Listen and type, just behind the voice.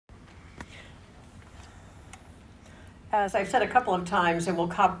as I've said a couple of times, and we'll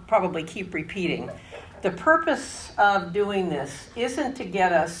probably keep repeating, the purpose of doing this isn't to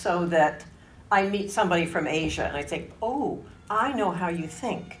get us so that I meet somebody from Asia and I think, oh, I know how you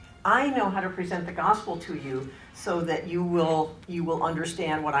think. I know how to present the gospel to you so that you will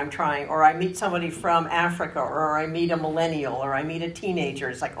understand what I'm trying. Or I meet somebody from Africa, or I meet a millennial, or I meet a teenager.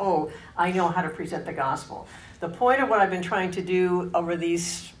 It's like, oh, I know how to present the gospel. The point of what I've been trying to do over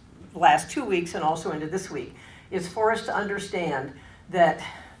these last 2 weeks and also into this week is for us to understand that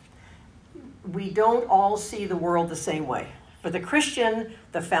we don't all see the world the same way. For the Christian,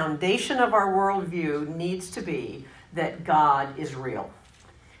 the foundation of our worldview needs to be that God is real.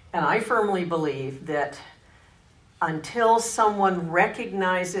 And I firmly believe that until someone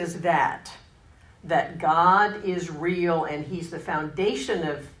recognizes that God is real and he's the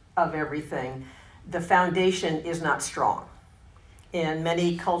foundation of everything, the foundation is not strong. In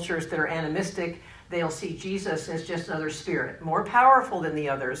many cultures that are animistic, they'll see Jesus as just another spirit, more powerful than the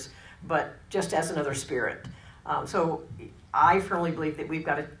others, but just as another spirit. So I firmly believe that we've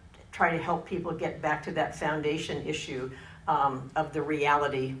got to try to help people get back to that foundation issue of the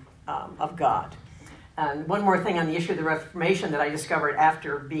reality of God. And one more thing on the issue of the Reformation that I discovered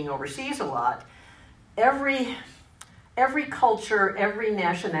after being overseas a lot. Every culture, every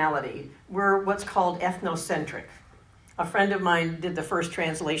nationality, we're what's called ethnocentric. A friend of mine did the first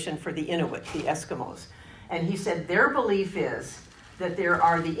translation for the Inuit, the Eskimos. And he said their belief is that there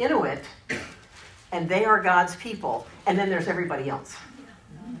are the Inuit, and they are God's people, and then there's everybody else.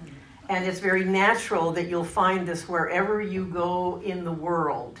 And it's very natural that you'll find this wherever you go in the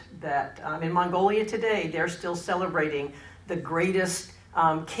world. That in Mongolia today, they're still celebrating the greatest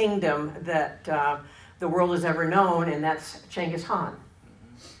kingdom that the world has ever known, and that's Genghis Khan.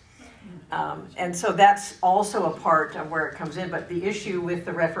 And so that's also a part of where it comes in. But the issue with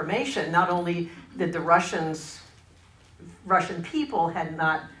the Reformation, not only did the Russian people had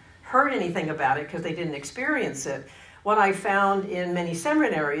not heard anything about it because they didn't experience it, what I found in many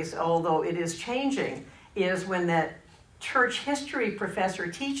seminaries, although it is changing, is when that church history professor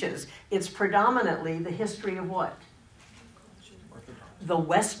teaches, it's predominantly the history of what? The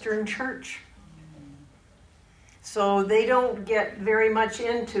Western Church. So they don't get very much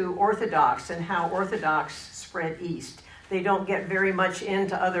into Orthodox and how Orthodox spread east. They don't get very much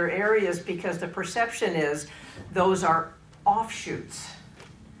into other areas because the perception is those are offshoots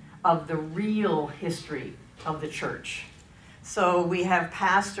of the real history of the church. So we have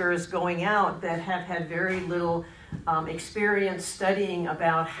pastors going out that have had very little experience studying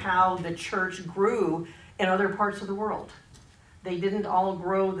about how the church grew in other parts of the world. They didn't all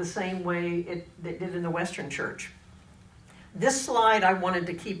grow the same way it did in the Western church. This slide I wanted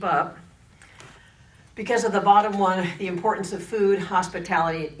to keep up because of the bottom one, the importance of food,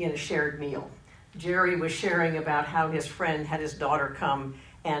 hospitality in a shared meal. Jerry was sharing about how his friend had his daughter come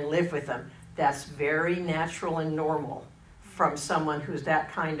and live with them. That's very natural and normal from someone who's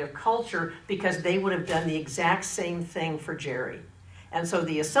that kind of culture because they would have done the exact same thing for Jerry. And so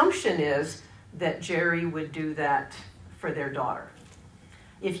the assumption is that Jerry would do that for their daughter.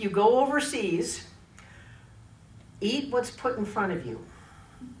 If you go overseas, eat what's put in front of you.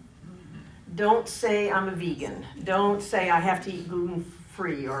 Don't say I'm a vegan. Don't say I have to eat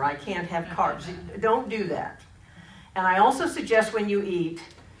gluten-free or I can't have carbs. Don't do that. And I also suggest when you eat,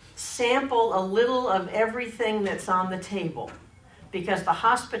 sample a little of everything that's on the table. Because the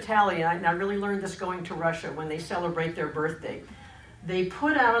hospitality, and I really learned this going to Russia when they celebrate their birthday, they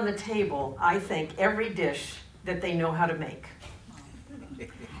put out on the table, I think, every dish that they know how to make.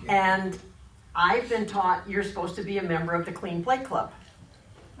 And I've been taught you're supposed to be a member of the Clean Plate Club.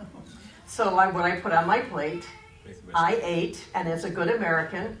 So what I put on my plate, I ate, and as a good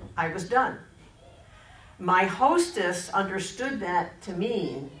American, I was done. My hostess understood that to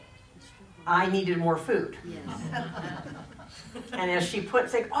mean I needed more food. Yes. And as she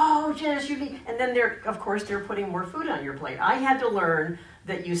put, like, oh, Janice, you need, and then of course, they're putting more food on your plate. I had to learn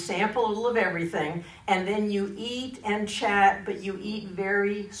that you sample a little of everything, and then you eat and chat, but you eat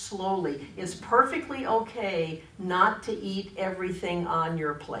very slowly. It's perfectly okay not to eat everything on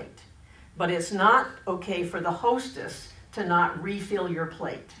your plate. But it's not okay for the hostess to not refill your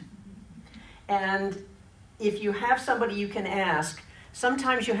plate. And if you have somebody you can ask,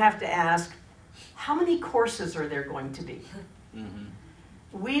 sometimes you have to ask, how many courses are there going to be? Mm-hmm.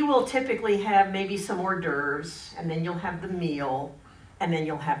 We will typically have maybe some hors d'oeuvres, and then you'll have the meal, and then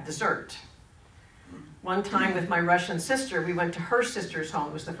you'll have dessert. One time with my Russian sister, we went to her sister's home.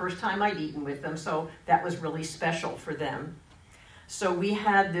 It was the first time I'd eaten with them, so that was really special for them. So we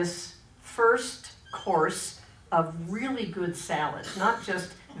had this first course of really good salads, not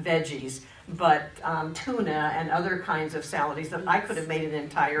just veggies, but tuna and other kinds of salads that I could have made an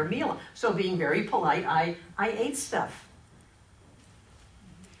entire meal. So being very polite, I ate stuff.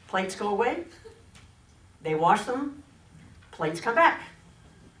 Plates go away, they wash them, plates come back.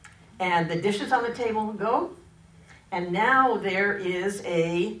 And the dishes on the table go, and now there is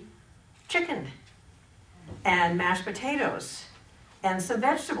a chicken and mashed potatoes and some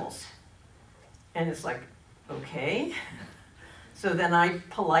vegetables. And it's like, okay. So then I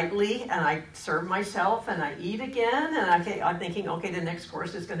politely, and I serve myself, and I eat again, and I'm thinking, okay, the next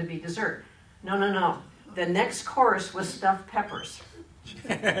course is going to be dessert. No, no, no. The next course was stuffed peppers.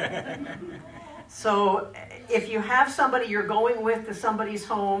 So if you have somebody you're going with to somebody's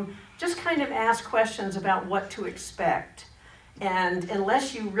home, just kind of ask questions about what to expect. And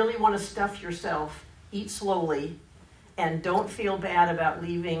unless you really want to stuff yourself, eat slowly, and don't feel bad about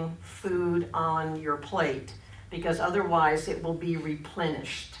leaving food on your plate, because otherwise it will be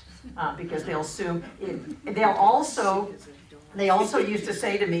replenished. Because they also used to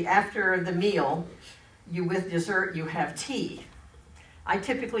say to me, after the meal, with dessert, you have tea. I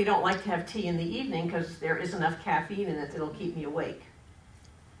typically don't like to have tea in the evening because there is enough caffeine in it that'll keep me awake.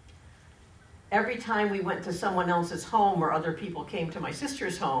 Every time we went to someone else's home or other people came to my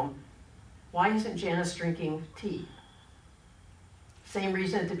sister's home, why isn't Janice drinking tea? Same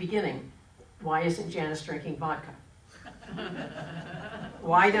reason at the beginning. Why isn't Janice drinking vodka?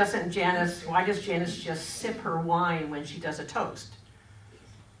 Why does Janice just sip her wine when she does a toast?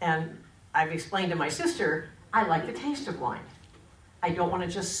 And I've explained to my sister, I like the taste of wine. I don't want to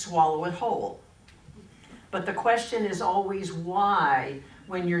just swallow it whole. But the question is always why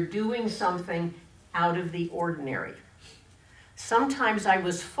when you're doing something out of the ordinary. Sometimes I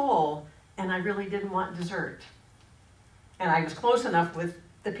was full and I really didn't want dessert. And I was close enough with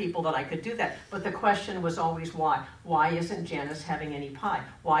the people that I could do that. But the question was always why. Why isn't Janice having any pie?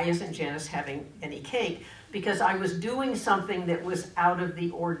 Why isn't Janice having any cake? Because I was doing something that was out of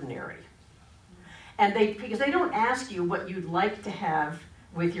the ordinary. And because they don't ask you what you'd like to have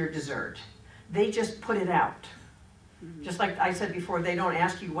with your dessert. They just put it out. Just like I said before, they don't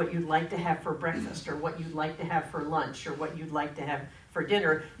ask you what you'd like to have for breakfast or what you'd like to have for lunch or what you'd like to have for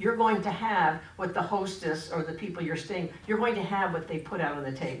dinner. You're going to have what the hostess or the people you're staying, you're going to have what they put out on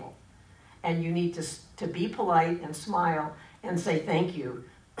the table. And you need to be polite and smile and say thank you,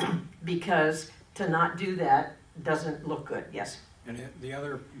 because to not do that doesn't look good. Yes? And the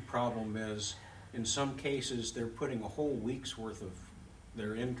other problem is, in some cases, they're putting a whole week's worth of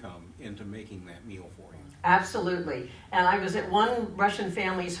their income into making that meal for you. Absolutely. And I was at one Russian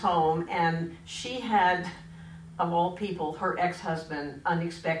family's home, and she had, of all people, her ex-husband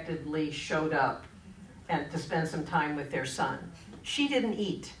unexpectedly showed up and to spend some time with their son. She didn't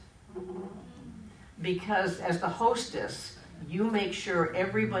eat because as the hostess, you make sure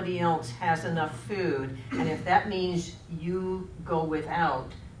everybody else has enough food, and if that means you go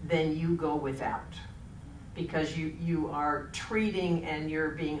without, then you go without. Because you are treating and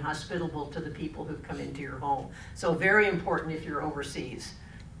you're being hospitable to the people who've come into your home. So very important if you're overseas.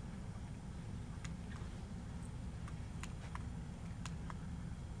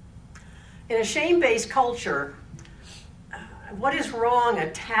 In a shame-based culture, what is wrong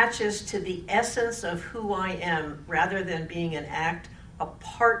attaches to the essence of who I am rather than being an act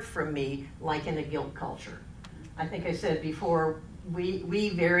apart from me, like in a guilt culture. I think I said before, we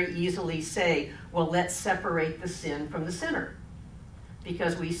very easily say, well, let's separate the sin from the sinner.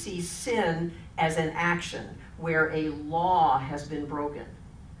 Because we see sin as an action where a law has been broken.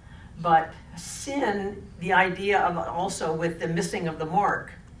 But sin, the idea of also with the missing of the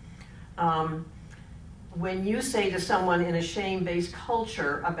mark, when you say to someone in a shame-based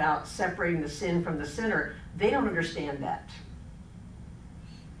culture about separating the sin from the sinner, they don't understand that.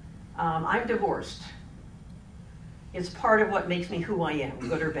 I'm divorced. It's part of what makes me who I am,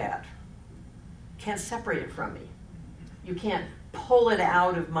 good or bad. Can't separate it from me. You can't pull it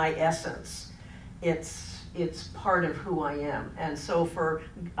out of my essence. It's part of who I am. And so for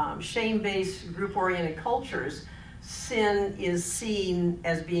shame-based, group-oriented cultures, sin is seen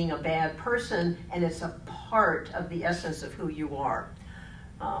as being a bad person, and it's a part of the essence of who you are.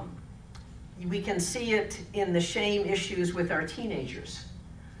 We can see it in the shame issues with our teenagers.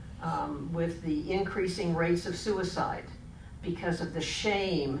 With the increasing rates of suicide because of the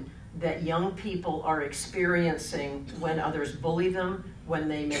shame that young people are experiencing when others bully them, when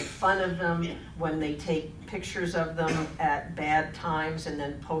they make fun of them, when they take pictures of them at bad times and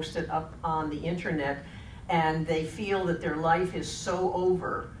then post it up on the internet, and they feel that their life is so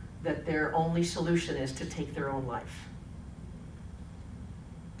over that their only solution is to take their own life.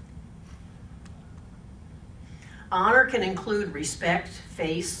 Honor can include respect,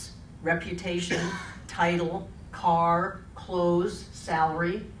 face, reputation, title, car, clothes,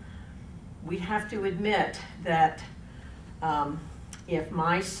 salary. We have to admit that if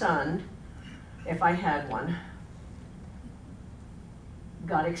my son, if I had one,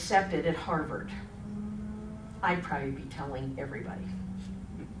 got accepted at Harvard, I'd probably be telling everybody.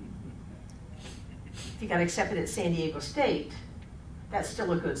 If he got accepted at San Diego State, that's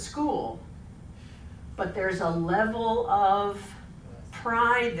still a good school, but there's a level of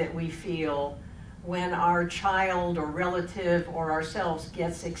pride that we feel when our child or relative or ourselves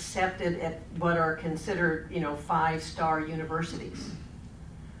gets accepted at what are considered, 5-star universities.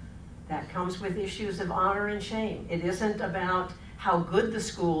 That comes with issues of honor and shame. It isn't about how good the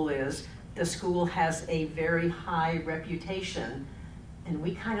school is. The school has a very high reputation, and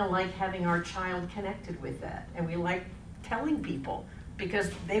we kind of like having our child connected with that. And we like telling people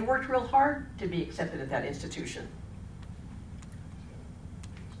because they worked real hard to be accepted at that institution.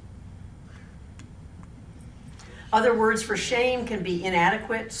 Other words for shame can be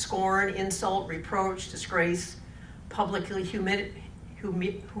inadequate, scorn, insult, reproach, disgrace, publicly humiliated,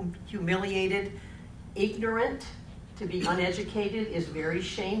 ignorant. To be uneducated is very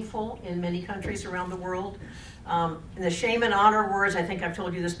shameful in many countries around the world. And the shame and honor words, I think I've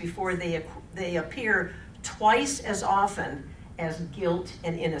told you this before, they appear twice as often as guilt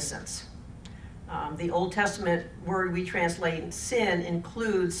and innocence. The Old Testament word we translate sin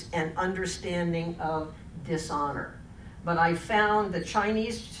includes an understanding of dishonor. But I found the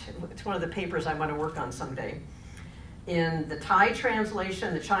Chinese, it's one of the papers I want to work on someday, in the Thai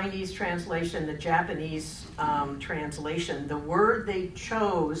translation, the Chinese translation, the Japanese translation, the word they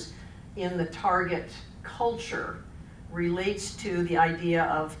chose in the target culture relates to the idea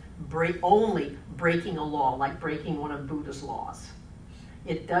of only breaking a law, like breaking one of Buddha's laws.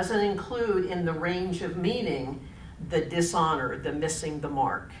 It doesn't include in the range of meaning the dishonor, the missing the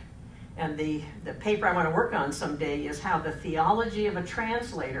mark. And the paper I want to work on someday is how the theology of a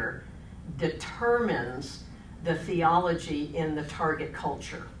translator determines the theology in the target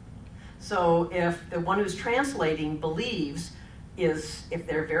culture. So if the one who's translating believes if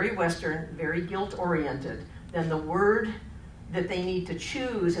they're very Western, very guilt-oriented, then the word that they need to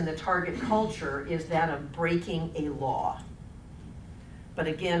choose in the target culture is that of breaking a law. But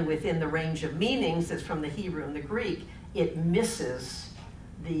again, within the range of meanings that's from the Hebrew and the Greek, it misses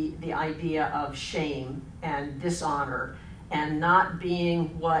the idea of shame and dishonor and not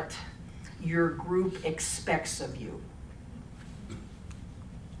being what your group expects of you.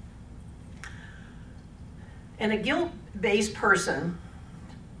 And a guilt-based person,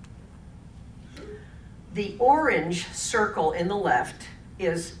 the orange circle in the left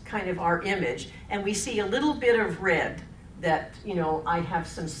is kind of our image, and we see a little bit of red that, I have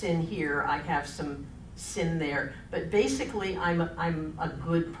some sin here, I have some sin there, but basically I'm a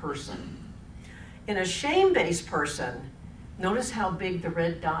good person. In a shame-based person, notice how big the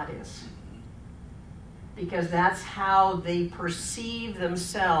red dot is, because that's how they perceive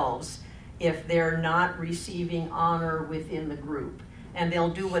themselves if they're not receiving honor within the group. And they'll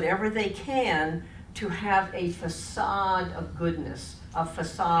do whatever they can to have a facade of goodness, a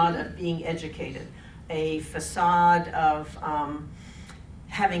facade of being educated, a facade of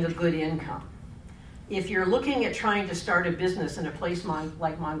having a good income. If you're looking at trying to start a business in a place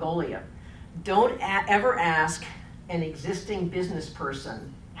like Mongolia, don't ever ask an existing business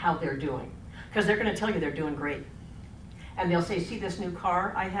person how they're doing, because they're going to tell you they're doing great. And they'll say, see this new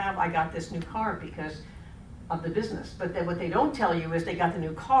car I have? I got this new car because of the business. But then what they don't tell you is they got the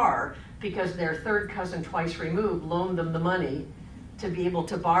new car because their third cousin twice removed loaned them the money to be able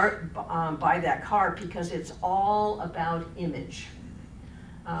to buy that car, because it's all about image.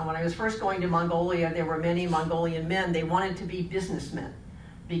 When I was first going to Mongolia, there were many Mongolian men. They wanted to be businessmen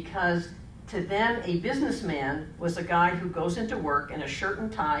because to them, a businessman was a guy who goes into work in a shirt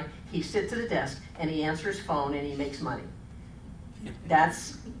and tie, he sits at a desk, and he answers phone, and he makes money.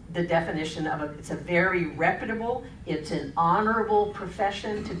 That's the definition of it. It's a very reputable, it's an honorable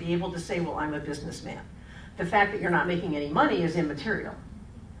profession to be able to say, well, I'm a businessman. The fact that you're not making any money is immaterial.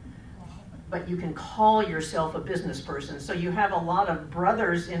 But you can call yourself a business person. So you have a lot of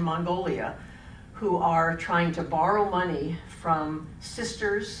brothers in Mongolia who are trying to borrow money from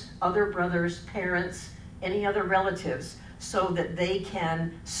sisters, other brothers, parents, any other relatives, so that they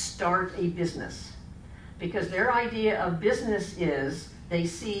can start a business. Because their idea of business is they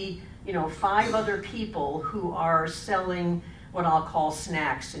see, 5 other people who are selling what I'll call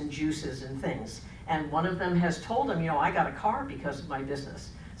snacks and juices and things. And one of them has told him, I got a car because of my business.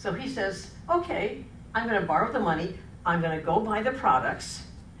 So he says, okay, I'm going to borrow the money, I'm going to go buy the products,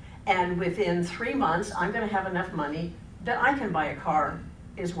 And within 3 months, I'm going to have enough money that I can buy a car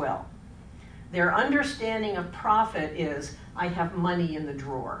as well. Their understanding of profit is, I have money in the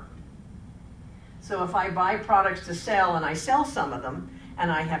drawer. So if I buy products to sell and I sell some of them, and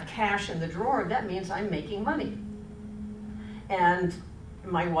I have cash in the drawer, that means I'm making money. And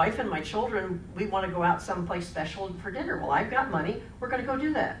my wife and my children, we want to go out someplace special for dinner. Well, I've got money, we're going to go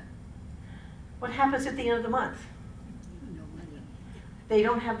do that. What happens at the end of the month? No money. They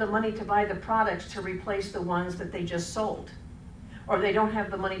don't have the money to buy the products to replace the ones that they just sold. Or they don't have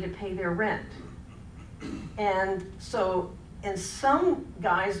the money to pay their rent. And so, and some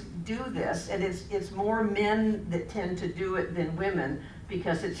guys do this, and it's more men that tend to do it than women,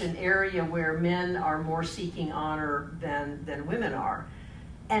 because it's an area where men are more seeking honor than women are.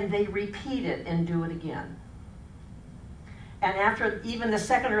 And they repeat it and do it again. And after even the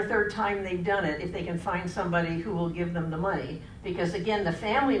second or third time they've done it, if they can find somebody who will give them the money, because again, the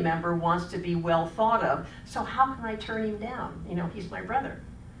family member wants to be well thought of, so how can I turn him down? You know, he's my brother.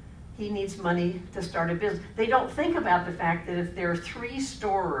 He needs money to start a business. They don't think about the fact that if there are 3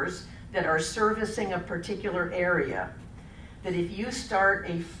 stores that are servicing a particular area, that if you start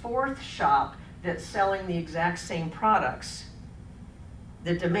a 4th shop that's selling the exact same products,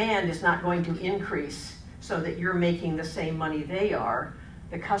 the demand is not going to increase so that you're making the same money they are.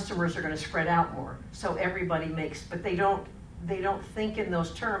 The customers are going to spread out more. So everybody makes, but they don't think in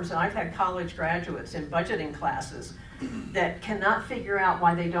those terms. And I've had college graduates in budgeting classes that cannot figure out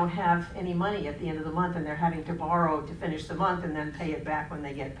why they don't have any money at the end of the month, and they're having to borrow to finish the month and then pay it back when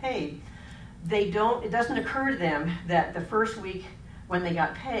they get paid. It doesn't occur to them that the first week when they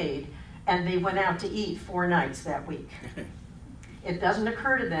got paid and they went out to eat 4 nights that week. It doesn't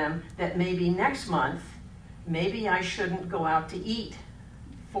occur to them that maybe next month, maybe I shouldn't go out to eat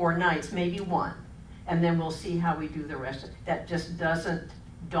 4 nights, maybe 1, and then we'll see how we do the rest of it. That just doesn't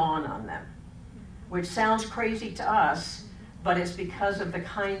dawn on them, which sounds crazy to us, but it's because of the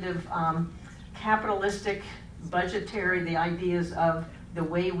kind of capitalistic, budgetary, the ideas of the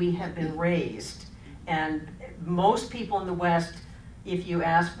way we have been raised. And most people in the West, if you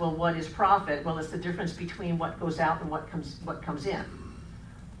ask, well, what is profit? Well, it's the difference between what goes out and what comes in.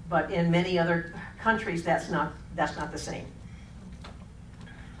 But in many other countries, that's not the same.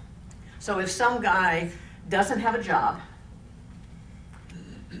 So if some guy doesn't have a job,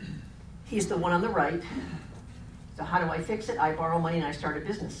 he's the one on the right. So how do I fix it? I borrow money and I start a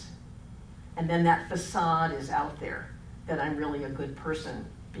business. And then that facade is out there that I'm really a good person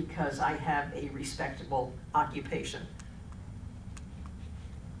because I have a respectable occupation.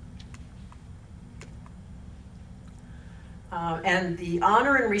 And the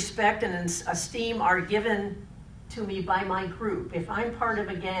honor and respect and esteem are given to me by my group. If I'm part of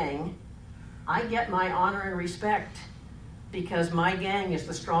a gang, I get my honor and respect because my gang is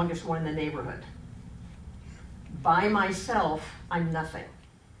the strongest one in the neighborhood. By myself, I'm nothing.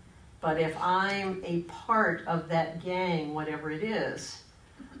 But if I'm a part of that gang, whatever it is,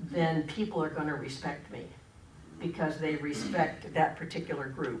 then people are going to respect me because they respect that particular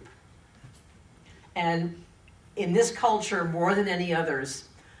group. And in this culture, more than any others,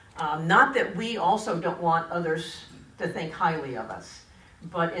 not that we also don't want others to think highly of us,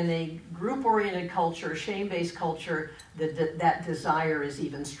 but in a group-oriented culture, shame-based culture, that desire is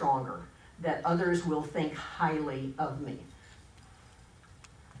even stronger, that others will think highly of me.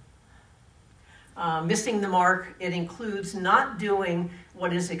 Missing the mark, it includes not doing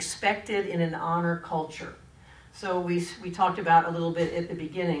what is expected in an honor culture. So we talked about a little bit at the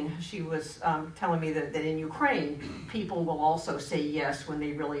beginning. She was telling me that in Ukraine, people will also say yes when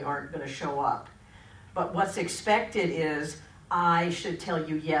they really aren't going to show up. But what's expected is, I should tell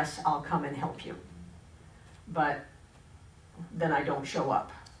you, yes, I'll come and help you. But then I don't show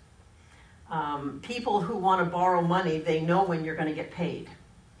up. People who want to borrow money, they know when you're going to get paid.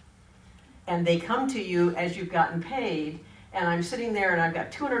 And they come to you as you've gotten paid, and I'm sitting there and I've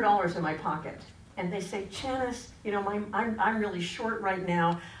got $200 in my pocket. And they say, Janice, you know, I'm really short right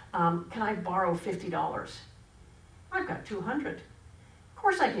now. Can I borrow $50? I've got 200. Of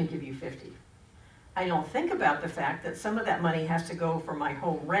course I can give you 50. I don't think about the fact that some of that money has to go for my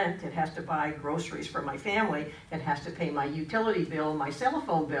home rent. It has to buy groceries for my family. It has to pay my utility bill, my cell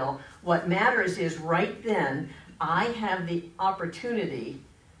phone bill. What matters is right then, I have the opportunity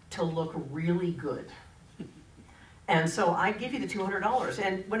to look really good. And so I give you the $200.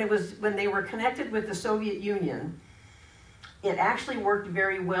 And when they were connected with the Soviet Union, it actually worked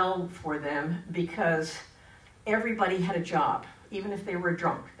very well for them because everybody had a job. Even if they were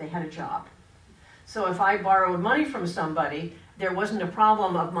drunk, they had a job. So if I borrowed money from somebody, there wasn't a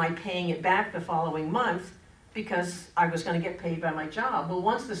problem of my paying it back the following month because I was going to get paid by my job. Well,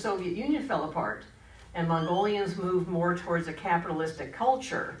 once the Soviet Union fell apart and Mongolians moved more towards a capitalistic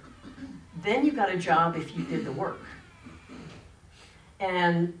culture, then you got a job if you did the work.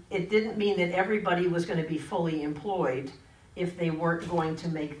 And it didn't mean that everybody was going to be fully employed if they weren't going to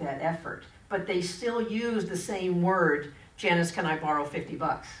make that effort. But they still used the same word, Janice, can I borrow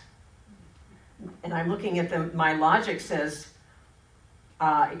 $50? And I'm looking at them, my logic says,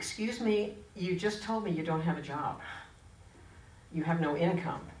 excuse me, you just told me you don't have a job. You have no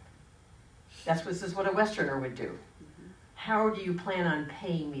income. This is what a Westerner would do. How do you plan on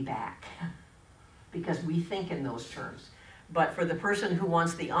paying me back? Because we think in those terms. But for the person who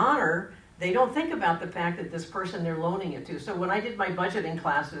wants the honor, they don't think about the fact that this person they're loaning it to. So when I did my budgeting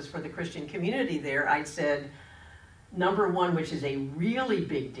classes for the Christian community there, I said, number one, which is a really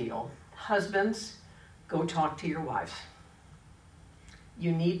big deal, husbands, go talk to your wives.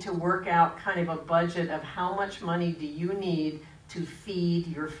 You need to work out kind of a budget of how much money do you need to feed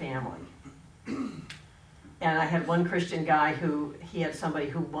your family. And I had one Christian guy who, he had somebody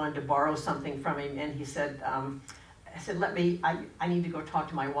who wanted to borrow something from him, and he said, I said, I need to go talk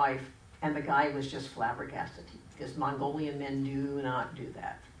to my wife. And the guy was just flabbergasted, because Mongolian men do not do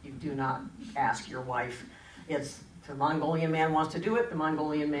that. You do not ask your wife. If the Mongolian man wants to do it, the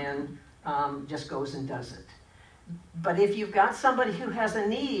Mongolian man just goes and does it. But if you've got somebody who has a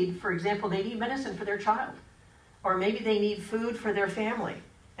need, for example, they need medicine for their child, or maybe they need food for their family.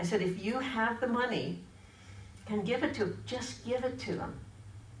 I said, if you have the money and just give it to them.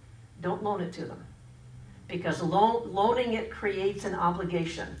 Don't loan it to them. Because loaning it creates an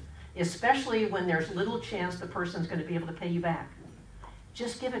obligation, especially when there's little chance the person's going to be able to pay you back.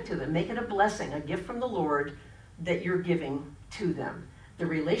 Just give it to them. Make it a blessing, a gift from the Lord that you're giving to them. The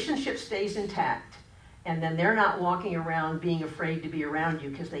relationship stays intact, and then they're not walking around being afraid to be around you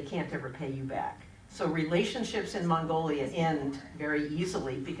because they can't ever pay you back. So relationships in Mongolia end very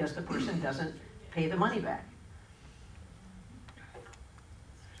easily because the person doesn't pay the money back.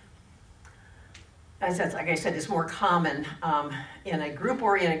 Like I said, it's more common in a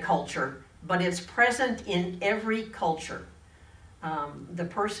group-oriented culture, but it's present in every culture. The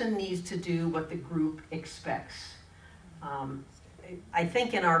person needs to do what the group expects. I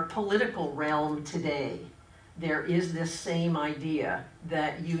think in our political realm today, there is this same idea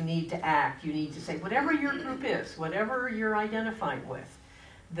that you need to act, you need to say, whatever your group is, whatever you're identifying with,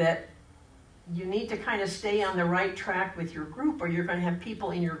 that you need to kind of stay on the right track with your group, or you're going to have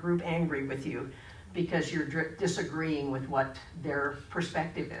people in your group angry with you because you're disagreeing with what their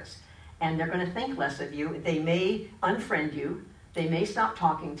perspective is. And they're going to think less of you. They may unfriend you, they may stop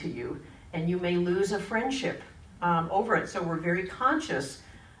talking to you, and you may lose a friendship over it. So we're very conscious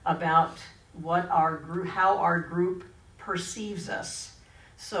about how our group perceives us.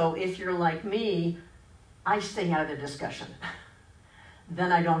 So if you're like me, I stay out of the discussion.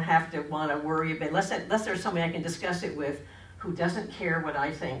 Then I don't have to want to worry about, unless there's somebody I can discuss it with who doesn't care what I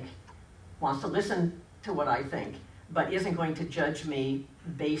think, wants to listen to what I think, but isn't going to judge me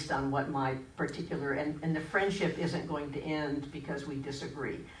based on what my particular, and the friendship isn't going to end because we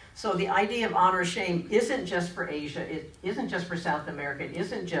disagree. So the idea of honor shame isn't just for Asia, it isn't just for South America, it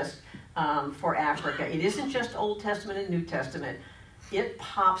isn't just for Africa, it isn't just Old Testament and New Testament. It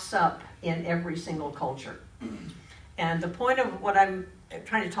pops up in every single culture. And the point of what I'm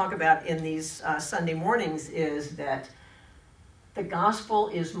trying to talk about in these Sunday mornings is that the gospel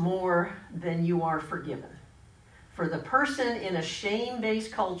is more than you are forgiven. For the person in a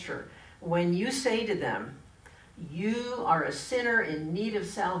shame-based culture, when you say to them, you are a sinner in need of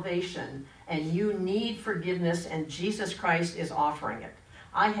salvation and you need forgiveness and Jesus Christ is offering it,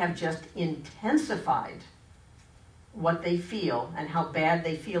 I have just intensified what they feel and how bad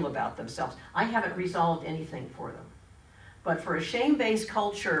they feel about themselves. I haven't resolved anything for them. But for a shame-based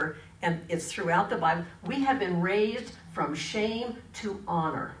culture, and it's throughout the Bible, we have been raised from shame to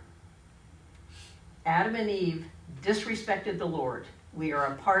honor. Adam and Eve disrespected the Lord. We are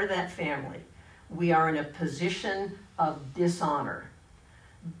a part of that family. We are in a position of dishonor.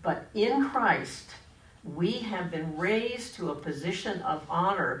 But in Christ, we have been raised to a position of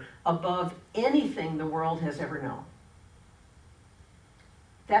honor above anything the world has ever known.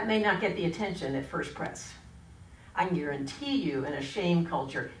 That may not get the attention at first press. I can guarantee you in a shame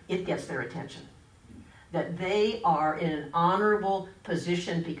culture, it gets their attention. That they are in an honorable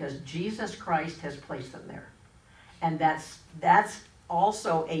position because Jesus Christ has placed them there. And that's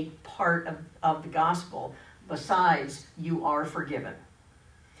also a part of the gospel. Besides, you are forgiven.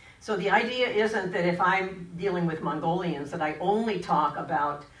 So the idea isn't that if I'm dealing with Mongolians that I only talk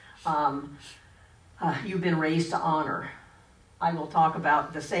about you've been raised to honor. I will talk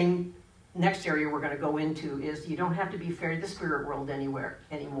about the same next area we're going to go into is you don't have to be fair to the spirit world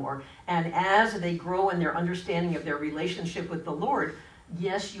anymore. And as they grow in their understanding of their relationship with the Lord,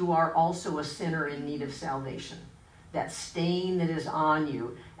 yes, you are also a sinner in need of salvation. That stain that is on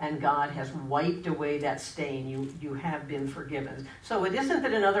you, and God has wiped away that stain. You have been forgiven. So it isn't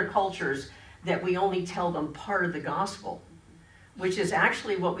that in other cultures that we only tell them part of the gospel, which is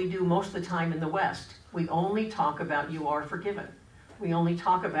actually what we do most of the time in the West. We only talk about you are forgiven. We only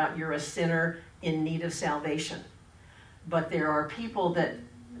talk about you're a sinner in need of salvation. But there are people that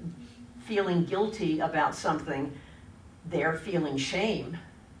feeling guilty about something, they're feeling shame.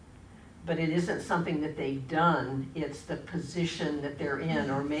 But it isn't something that they've done. It's the position that they're in,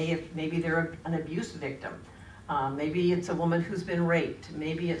 or maybe they're an abuse victim. Maybe it's a woman who's been raped.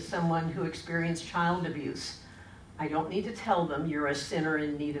 Maybe it's someone who experienced child abuse. I don't need to tell them you're a sinner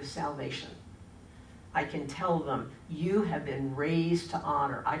in need of salvation. I can tell them you have been raised to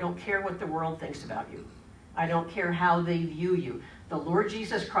honor. I don't care what the world thinks about you. I don't care how they view you. The Lord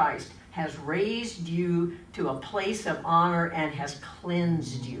Jesus Christ has raised you to a place of honor and has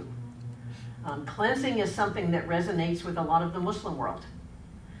cleansed you. Cleansing is something that resonates with a lot of the Muslim world.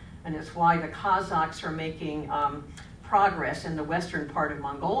 And it's why the Kazakhs are making progress in the western part of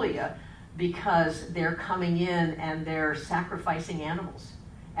Mongolia, because they're coming in and they're sacrificing animals.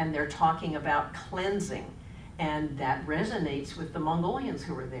 And they're talking about cleansing. And that resonates with the Mongolians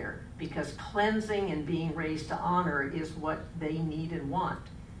who are there, because cleansing and being raised to honor is what they need and want.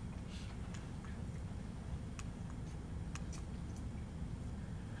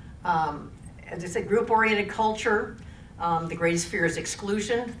 As I said, group-oriented culture, the greatest fear is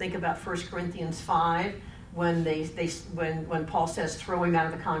exclusion. Think about 1 Corinthians 5, when when Paul says, throw him out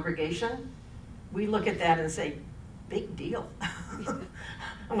of the congregation. We look at that and say, big deal.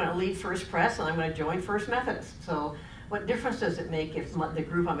 I'm going to leave First Pres and I'm going to join First Methodist. So what difference does it make if the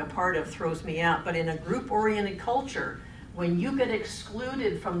group I'm a part of throws me out? But in a group-oriented culture, when you get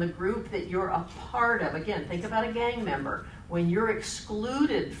excluded from the group that you're a part of, again, think about a gang member. When you're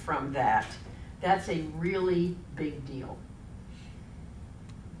excluded from that, that's a really big deal.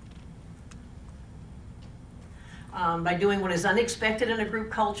 By doing what is unexpected in a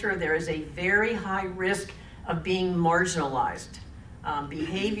group culture, there is a very high risk of being marginalized.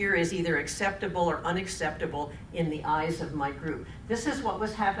 Behavior is either acceptable or unacceptable in the eyes of my group. This is what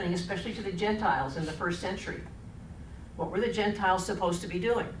was happening, especially to the Gentiles in the first century. What were the Gentiles supposed to be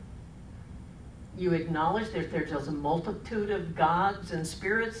doing? You acknowledge there's a multitude of gods and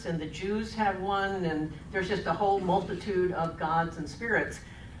spirits, and the Jews have one, and there's just a whole multitude of gods and spirits.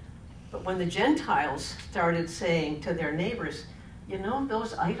 But when the Gentiles started saying to their neighbors, you know,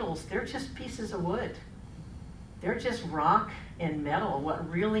 those idols, they're just pieces of wood. They're just rock and metal. What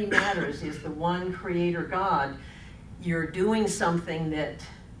really matters is the one creator God. You're doing something that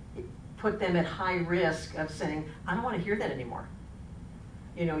put them at high risk of saying, I don't want to hear that anymore.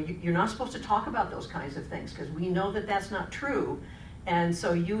 You know, you're not supposed to talk about those kinds of things, because we know that that's not true. And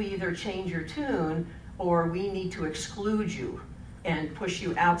so you either change your tune, or we need to exclude you and push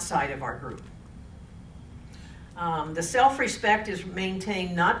you outside of our group. The self-respect is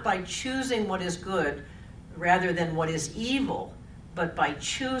maintained not by choosing what is good rather than what is evil, but by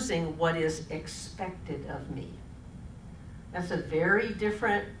choosing what is expected of me. That's a very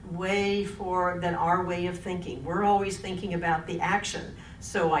different way than our way of thinking. We're always thinking about the action.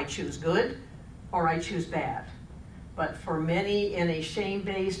 So I choose good or I choose bad. But for many in a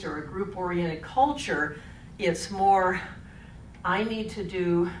shame-based or a group-oriented culture, it's more, I need to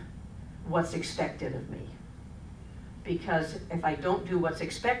do what's expected of me. Because if I don't do what's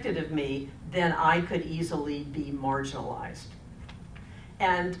expected of me, then I could easily be marginalized.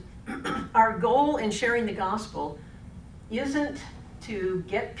 And our goal in sharing the gospel isn't to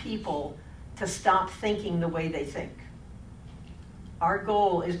get people to stop thinking the way they think. Our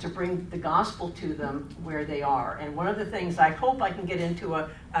goal is to bring the gospel to them where they are. And one of the things I hope I can get into a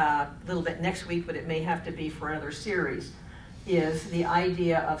little bit next week, but it may have to be for another series, is the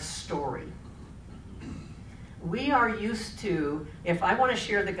idea of story. We are used to, if I want to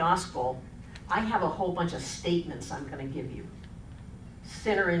share the gospel, I have a whole bunch of statements I'm going to give you.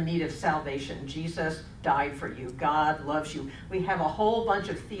 Sinner in need of salvation. Jesus died for you. God loves you. We have a whole bunch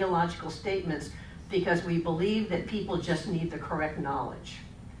of theological statements because we believe that people just need the correct knowledge.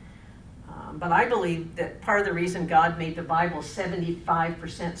 But I believe that part of the reason God made the Bible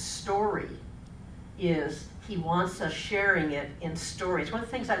 75% story is he wants us sharing it in stories. One of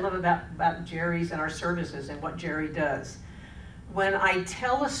the things I love about Jerry's and our services and what Jerry does, when I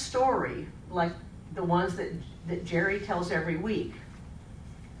tell a story, like the ones that Jerry tells every week,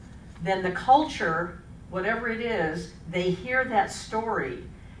 then the culture, whatever it is, they hear that story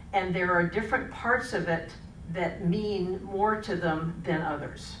And there are different parts of it that mean more to them than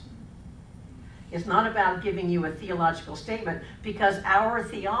others. It's not about giving you a theological statement, because our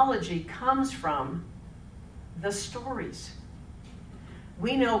theology comes from the stories.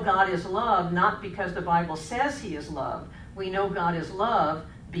 We know God is love not because the Bible says he is love. We know God is love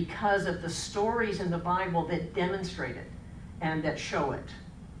because of the stories in the Bible that demonstrate it and that show it.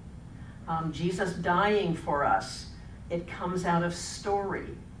 Jesus dying for us, it comes out of story.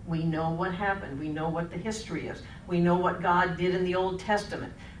 We know what happened. We know what the history is. We know what God did in the Old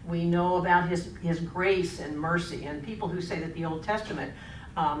Testament. We know about his grace and mercy. And people who say that the Old Testament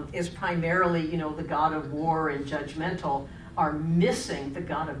is primarily, the God of war and judgmental, are missing the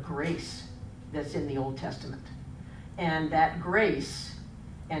God of grace that's in the Old Testament. And that grace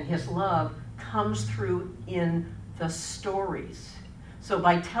and his love comes through in the stories. So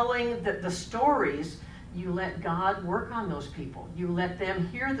by telling the stories, you let God work on those people. You let them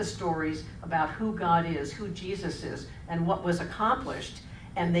hear the stories about who God is, who Jesus is, and what was accomplished,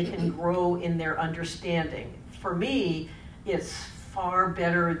 and they can grow in their understanding. For me, it's far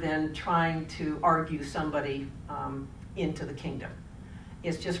better than trying to argue somebody into the kingdom.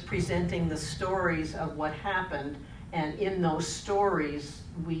 It's just presenting the stories of what happened, and in those stories,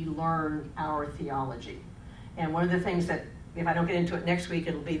 we learn our theology. And one of the things that, if I don't get into it next week,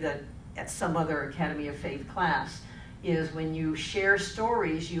 it'll be at some other Academy of Faith class, is when you share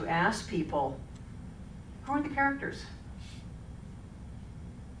stories, you ask people, who are the characters?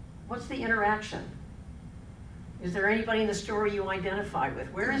 What's the interaction? Is there anybody in the story you identify with?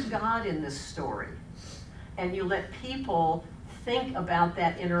 Where is God in this story? And you let people think about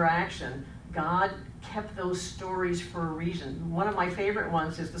that interaction. God kept those stories for a reason. One of my favorite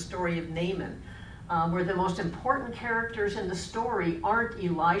ones is the story of Naaman, where the most important characters in the story aren't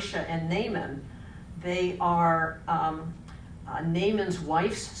Elisha and Naaman. They are Naaman's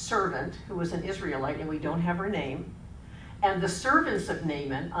wife's servant, who was an Israelite, and we don't have her name, and the servants of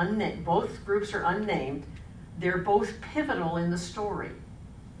Naaman, unnamed. Both groups are unnamed. They're both pivotal in the story.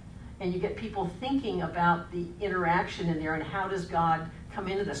 And you get people thinking about the interaction in there and how does God come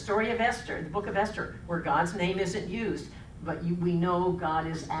into the story of Esther, the book of Esther, where God's name isn't used, but we know God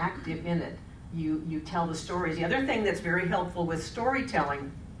is active in it. You tell the stories. The other thing that's very helpful with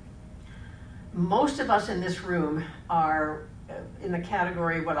storytelling, most of us in this room are in the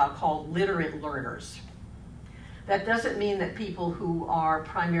category what I'll call literate learners. That doesn't mean that people who are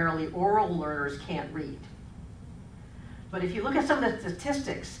primarily oral learners can't read. But if you look at some of the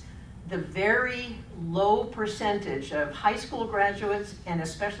statistics, the very low percentage of high school graduates and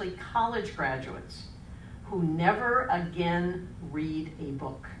especially college graduates who never again read a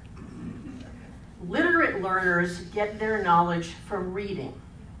book. Literate learners get their knowledge from reading.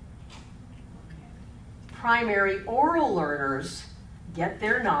 Primary oral learners get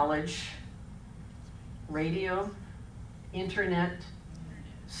their knowledge radio, internet,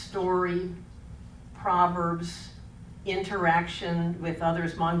 story, proverbs, interaction with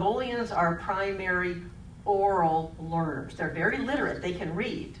others. Mongolians are primary oral learners. They're very literate. They can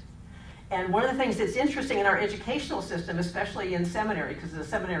read. And one of the things that's interesting in our educational system, especially in seminary, because there's a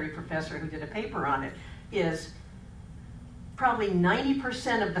seminary professor who did a paper on it, is probably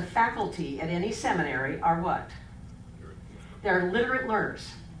 90% of the faculty at any seminary are what? They're literate learners.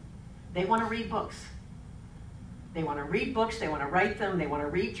 They want to read books. They want to read books, they want to write them, they want to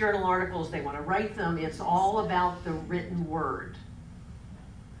read journal articles, they want to write them. It's all about the written word.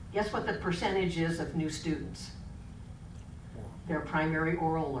 Guess what the percentage is of new students? They're primary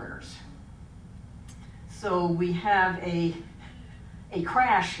oral learners. So we have a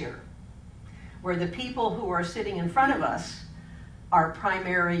crash here, where the people who are sitting in front of us are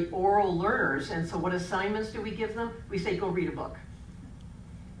primary oral learners, and so what assignments do we give them? We say, go read a book.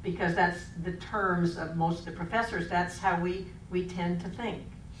 Because that's the terms of most of the professors. That's how we tend to think.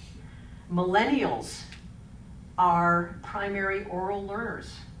 Millennials are primary oral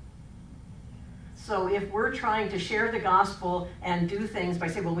learners. So if we're trying to share the gospel and do things by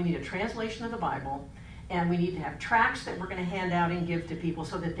saying, well, we need a translation of the Bible, and we need to have tracts that we're going to hand out and give to people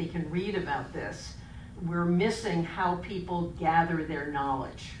so that they can read about this, we're missing how people gather their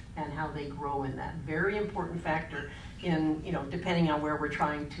knowledge and how they grow in that. Very important factor in, depending on where we're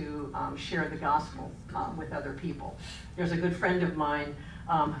trying to share the gospel with other people. There's a good friend of mine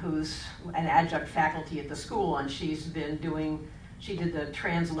who's an adjunct faculty at the school, and she did the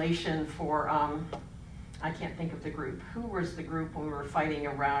translation for, I can't think of the group. Who was the group when we were fighting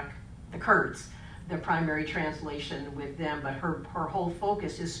Iraq? The Kurds, the primary translation with them, but her whole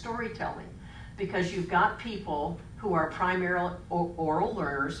focus is storytelling. Because you've got people who are primary oral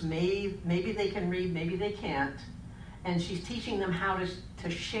learners, maybe they can read, maybe they can't, and she's teaching them how to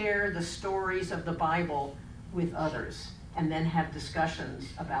share the stories of the Bible with others and then have discussions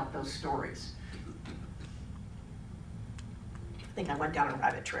about those stories. I think I went down a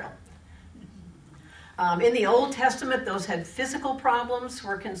rabbit trail. In the Old Testament, those had physical problems,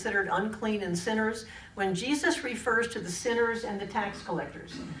 were considered unclean and sinners. When Jesus refers to the sinners and the tax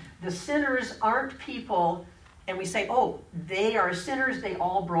collectors, the sinners aren't people, and we say, oh, they are sinners, they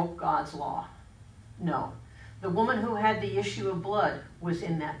all broke God's law. No. The woman who had the issue of blood was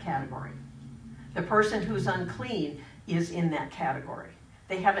in that category. The person who's unclean is in that category.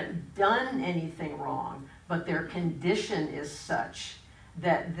 They haven't done anything wrong, but their condition is such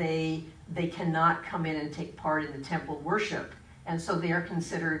that they cannot come in and take part in the temple worship, and so they are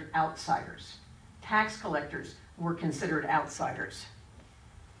considered outsiders. Tax collectors were considered outsiders.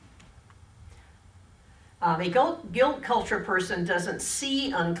 A guilt culture person doesn't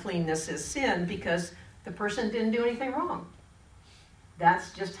see uncleanness as sin because the person didn't do anything wrong.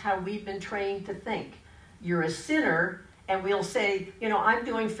 That's just how we've been trained to think. You're a sinner, and we'll say, you know, I'm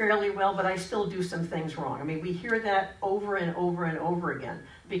doing fairly well, but I still do some things wrong. I mean, we hear that over and over and over again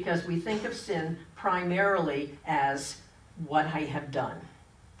because we think of sin primarily as what I have done.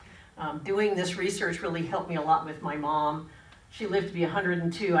 Doing this research really helped me a lot with my mom. She lived to be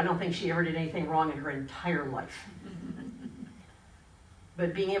 102. I don't think she ever did anything wrong in her entire life.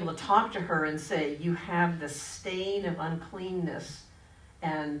 But being able to talk to her and say, you have the stain of uncleanness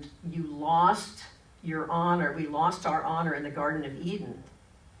and you lost your honor, we lost our honor in the Garden of Eden.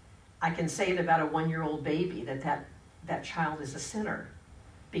 I can say it about a 1-year-old baby, that child is a sinner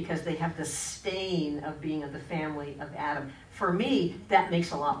because they have the stain of being of the family of Adam. For me, that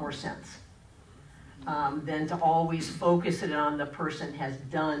makes a lot more sense than to always focus it on the person has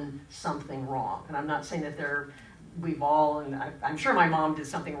done something wrong. And I'm not saying that we've all, and I'm sure my mom did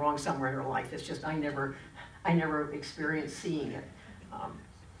something wrong somewhere in her life. It's just I never experienced seeing it.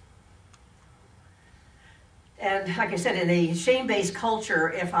 And like I said, in a shame-based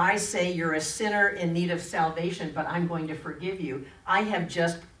culture, if I say you're a sinner in need of salvation, but I'm going to forgive you, I have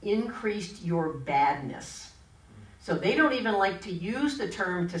just increased your badness. So they don't even like to use the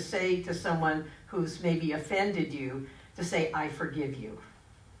term to say to someone who's maybe offended you, to say, I forgive you.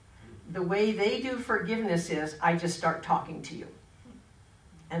 The way they do forgiveness is, I just start talking to you.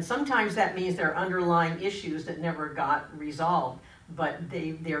 And sometimes that means there are underlying issues that never got resolved, but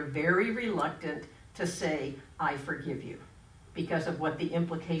they're very reluctant to say, I forgive you, because of what the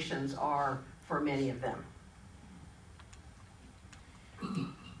implications are for many of them.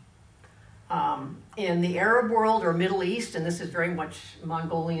 In the Arab world or Middle East, and this is very much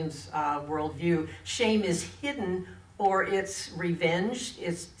Mongolians' worldview, shame is hidden or it's revenge.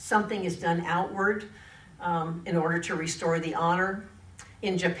 Something is done outward in order to restore the honor.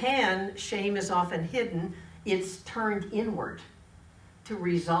 In Japan, shame is often hidden. It's turned inward. To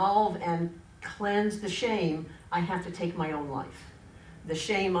resolve and cleanse the shame, I have to take my own life. The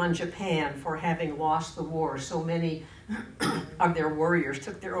shame on Japan for having lost the war. So many of their warriors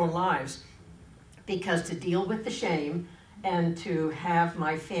took their own lives because to deal with the shame and to have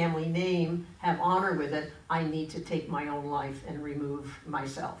my family name have honor with it, I need to take my own life and remove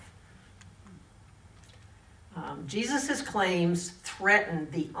myself. Jesus' claims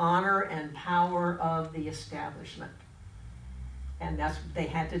threatened the honor and power of the establishment. And they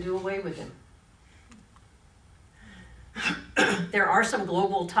had to do away with him. There are some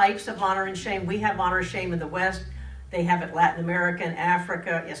global types of honor and shame. We have honor and shame in the West. They have it Latin America,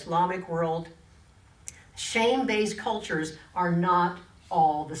 Africa, Islamic world. Shame-based cultures are not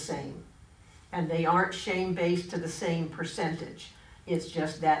all the same. And they aren't shame-based to the same percentage. It's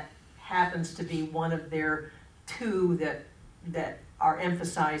just that happens to be one of their two that are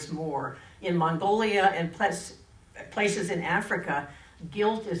emphasized more. In Mongolia and places in Africa,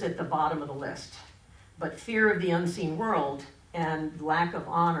 guilt is at the bottom of the list. But fear of the unseen world and lack of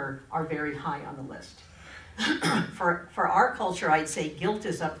honor are very high on the list. For our culture, I'd say guilt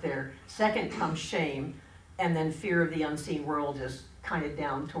is up there. Second comes shame, and then fear of the unseen world is kind of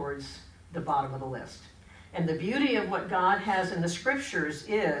down towards the bottom of the list. And the beauty of what God has in the scriptures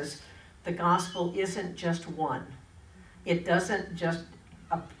is the gospel isn't just one. It doesn't just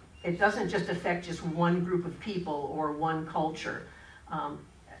affect just one group of people or one culture.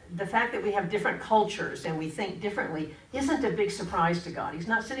 The fact that we have different cultures and we think differently isn't a big surprise to God. He's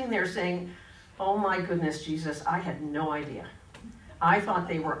not sitting there saying, oh my goodness, Jesus, I had no idea. I thought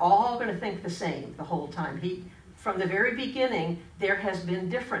they were all going to think the same the whole time. From the very beginning, there has been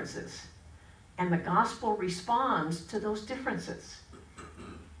differences. And the gospel responds to those differences.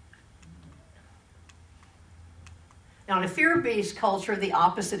 Now, in a fear-based culture, the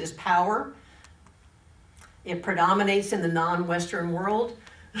opposite is power. It predominates in the non-Western world.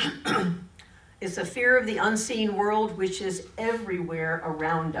 It's a fear of the unseen world, which is everywhere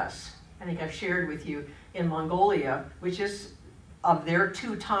around us. I think I've shared with you in Mongolia, which is of their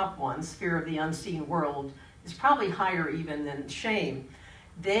two top ones, fear of the unseen world, is probably higher even than shame.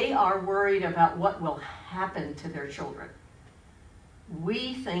 They are worried about what will happen to their children.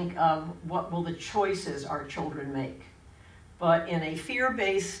 We think of what will the choices our children make. But in a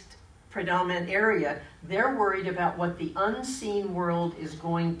fear-based predominant area, they're worried about what the unseen world is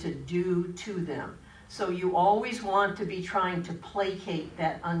going to do to them. So you always want to be trying to placate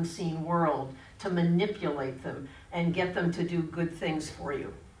that unseen world, to manipulate them and get them to do good things for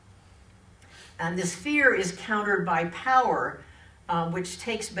you. And this fear is countered by power, which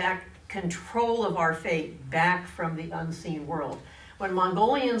takes back control of our fate back from the unseen world. When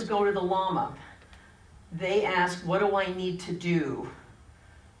Mongolians go to the Lama, they ask, what do I need to do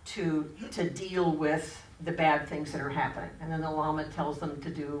to deal with the bad things that are happening? And then the Lama tells them to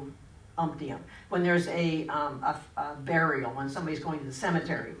do umptium. When there's a burial, when somebody's going to the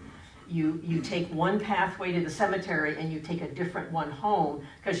cemetery, you take one pathway to the cemetery and you take a different one home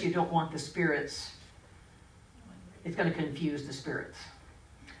because you don't want the spirits. It's going to confuse the spirits.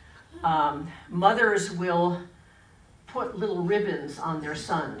 Mothers will put little ribbons on their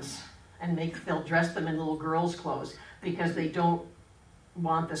sons and they'll dress them in little girls' clothes because they don't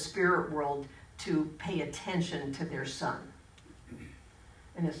want the spirit world to pay attention to their son.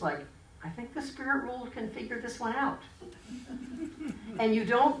 And it's like, I think the spirit world can figure this one out. And you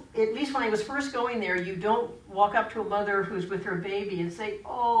don't, at least when I was first going there, you don't walk up to a mother who's with her baby and say,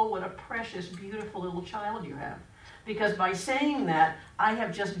 oh, what a precious, beautiful little child you have. Because by saying that, I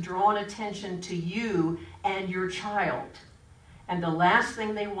have just drawn attention to you and your child. And the last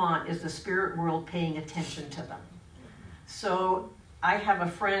thing they want is the spirit world paying attention to them. So I have a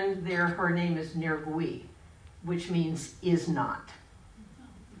friend there, her name is Nergui, which means is not.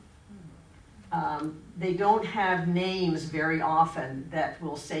 They don't have names very often that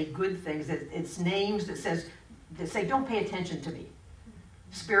will say good things. It's names that say, don't pay attention to me.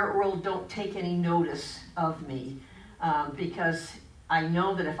 Spirit world, don't take any notice of me. Because I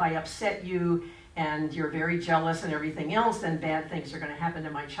know that if I upset you and you're very jealous and everything else, then bad things are going to happen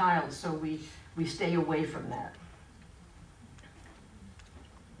to my child. So we stay away from that.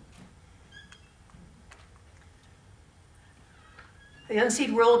 The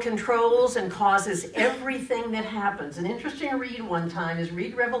unseen world controls and causes everything that happens. An interesting read one time is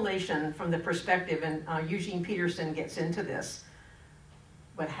read Revelation from the perspective, and Eugene Peterson gets into this.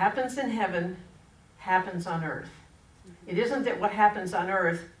 What happens in heaven happens on earth. It isn't that what happens on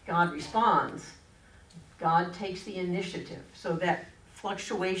earth, God responds. God takes the initiative. So that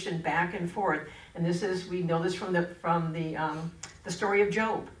fluctuation back and forth, and this is, we know this from the story of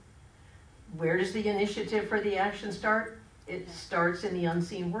Job. Where does the initiative for the action start? It starts in the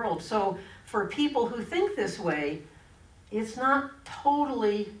unseen world. So for people who think this way, it's not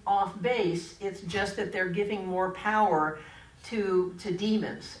totally off base. It's just that they're giving more power to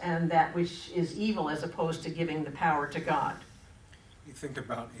demons and that which is evil as opposed to giving the power to God. You think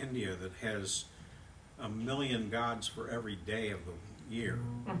about India that has 1 million gods for every day of the year.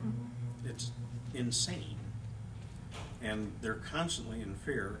 Mm-hmm. It's insane. And they're constantly in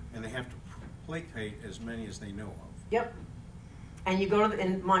fear, and they have to placate as many as they know of. Yep. And you go to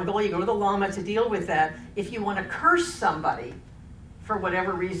in Mongolia, you go to the Lama to deal with that. If you want to curse somebody for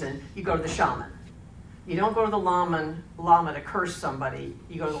whatever reason, you go to the shaman. You don't go to the Lama to curse somebody.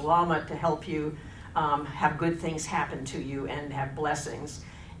 You go to the Lama to help you have good things happen to you and have blessings.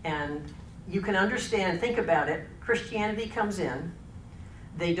 And you can understand, think about it, Christianity comes in.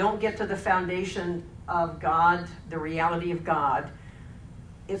 They don't get to the foundation of God, the reality of God.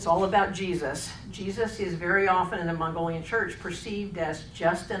 It's all about Jesus. Jesus is very often in the Mongolian church perceived as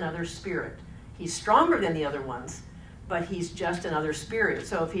just another spirit. He's stronger than the other ones, but he's just another spirit.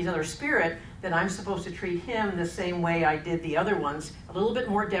 So if he's another spirit, then I'm supposed to treat him the same way I did the other ones, a little bit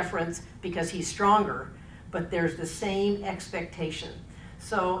more deference because he's stronger, but there's the same expectation.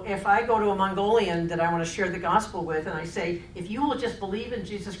 So if I go to a Mongolian that I want to share the gospel with and I say, if you will just believe in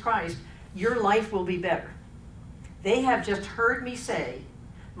Jesus Christ, your life will be better. They have just heard me say,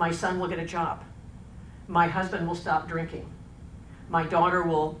 my son will get a job. My husband will stop drinking. My daughter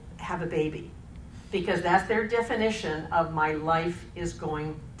will have a baby. Because that's their definition of my life is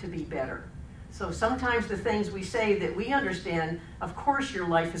going to be better. So sometimes the things we say that we understand, of course your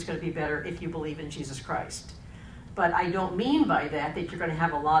life is going to be better if you believe in Jesus Christ. But I don't mean by that you're going to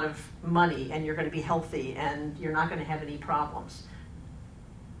have a lot of money and you're going to be healthy and you're not going to have any problems.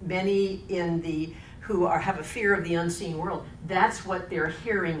 Many who have a fear of the unseen world, that's what they're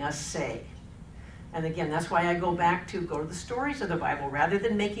hearing us say. And again, that's why I go back to go to the stories of the Bible. Rather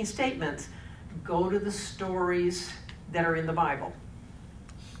than making statements, go to the stories that are in the Bible.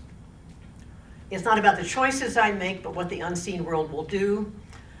 It's not about the choices I make, but what the unseen world will do.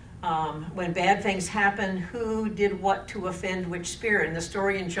 When bad things happen, who did what to offend which spirit? In the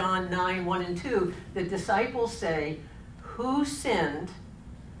story in John 9, 1 and 2, the disciples say, who sinned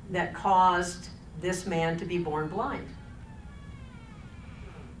that caused this man to be born blind?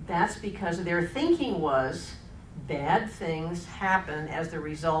 That's because their thinking was bad things happen as the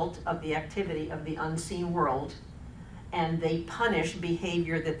result of the activity of the unseen world, and they punish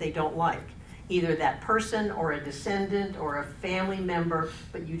behavior that they don't like. Either that person or a descendant or a family member,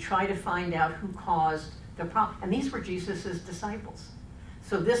 but you try to find out who caused the problem. And these were Jesus' disciples.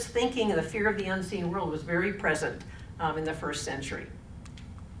 So this thinking of the fear of the unseen world was very present in the first century.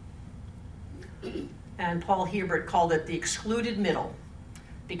 And Paul Hebert called it the excluded middle,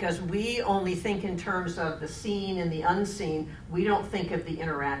 because we only think in terms of the seen and the unseen. We don't think of the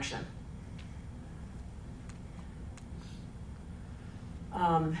interaction.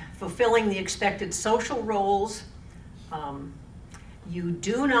 Fulfilling the expected social roles. You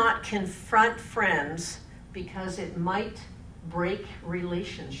do not confront friends because it might break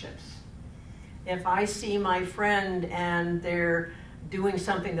relationships. If I see my friend and they're doing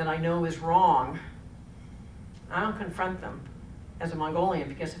something that I know is wrong, I don't confront them as a Mongolian,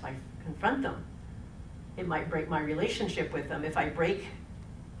 because if I confront them, it might break my relationship with them. If I break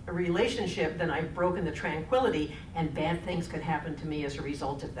a relationship, then I've broken the tranquility, and bad things could happen to me as a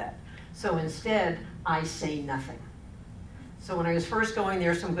result of that. So instead, I say nothing. So when I was first going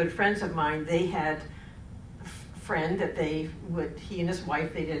there, some good friends of mine, they had a friend that he and his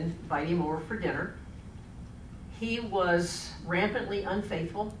wife, they'd invite him over for dinner. He was rampantly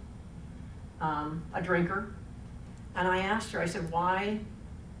unfaithful, a drinker. And I asked her, I said, why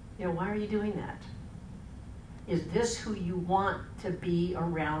are you doing that? Is this who you want to be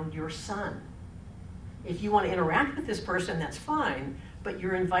around your son? If you want to interact with this person, that's fine, but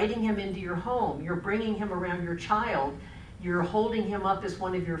you're inviting him into your home. You're bringing him around your child. You're holding him up as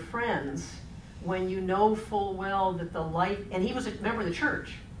one of your friends when you know full well that the life, and he was a member of the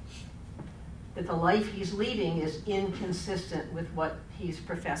church, that the life he's leading is inconsistent with what he's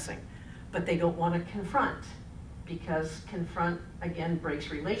professing. But they don't want to confront, because confront, again,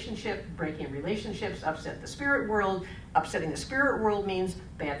 breaks relationship. Breaking relationships upset the spirit world. Upsetting the spirit world means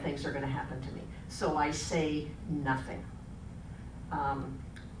bad things are going to happen to me. So I say nothing.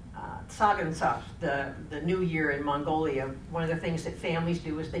 Tsagansa, the new year in Mongolia, one of the things that families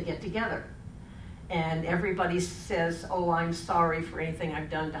do is they get together. And everybody says, oh, I'm sorry for anything I've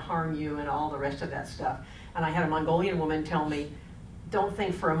done to harm you, and all the rest of that stuff. And I had a Mongolian woman tell me, don't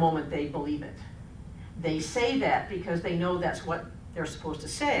think for a moment they believe it. They say that because they know that's what they're supposed to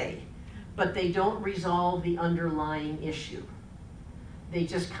say, but they don't resolve the underlying issue. They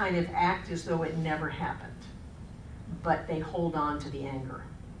just kind of act as though it never happened, but they hold on to the anger.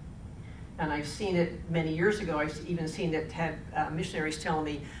 And I've seen it many years ago. I've even seen it, had missionaries tell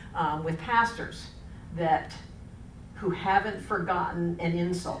me with pastors who haven't forgotten an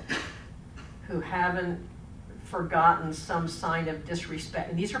insult, who haven't forgotten some sign of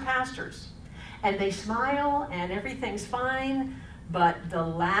disrespect. And these are pastors. And they smile and everything's fine, but the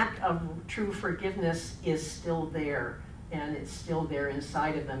lack of true forgiveness is still there, and it's still there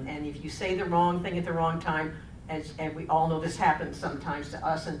inside of them. And if you say the wrong thing at the wrong time, and we all know this happens sometimes to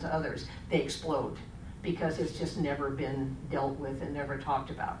us and to others, they explode because it's just never been dealt with and never talked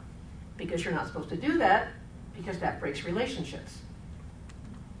about. Because you're not supposed to do that, because that breaks relationships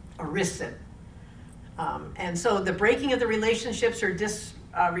or risks it. And so the breaking of the relationships or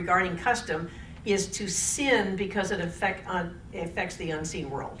disregarding custom is to sin because it affects the unseen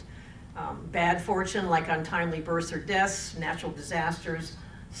world. Bad fortune, like untimely births or deaths, natural disasters.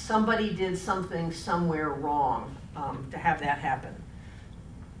 Somebody did something somewhere wrong to have that happen.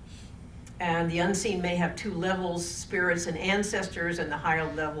 And the unseen may have two levels, spirits and ancestors, and the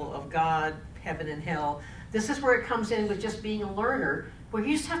higher level of God, heaven and hell. This is where it comes in with just being a learner, where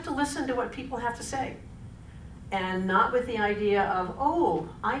you just have to listen to what people have to say. And not with the idea of, oh,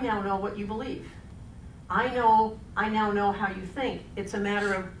 I now know what you believe. I now know how you think. It's a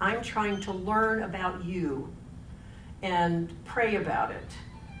matter of, I'm trying to learn about you and pray about it.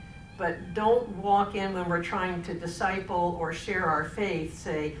 But don't walk in when we're trying to disciple or share our faith,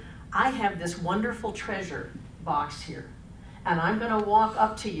 say, I have this wonderful treasure box here, and I'm going to walk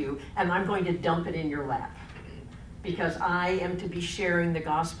up to you and I'm going to dump it in your lap because I am to be sharing the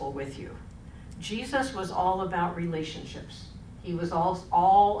gospel with you. Jesus was all about relationships. He was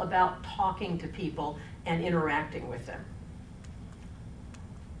all about talking to people and interacting with them.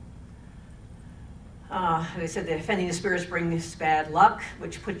 They said that offending the spirits brings bad luck,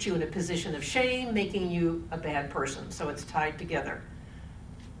 which puts you in a position of shame, making you a bad person. So it's tied together.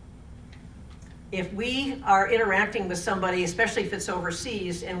 If we are interacting with somebody, especially if it's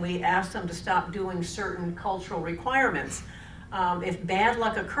overseas, and we ask them to stop doing certain cultural requirements, if bad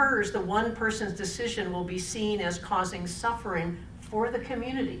luck occurs, the one person's decision will be seen as causing suffering for the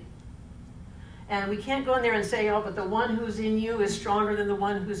community. And we can't go in there and say, oh, but the one who's in you is stronger than the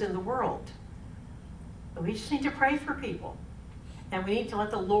one who's in the world. But we just need to pray for people. And we need to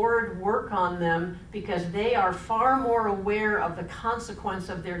let the Lord work on them, because they are far more aware of the consequence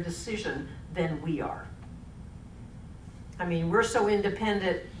of their decision than we are. I mean, we're so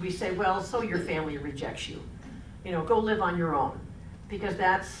independent, we say, well, so your family rejects you. You know, go live on your own. Because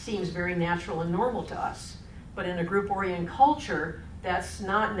that seems very natural and normal to us. But in a group-oriented culture, that's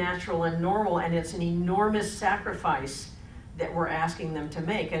not natural and normal, and it's an enormous sacrifice that we're asking them to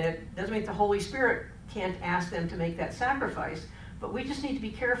make. And it doesn't make the Holy Spirit can't ask them to make that sacrifice, but we just need to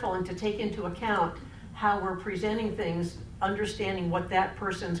be careful and to take into account how we're presenting things, understanding what that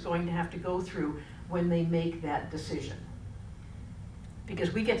person's going to have to go through when they make that decision.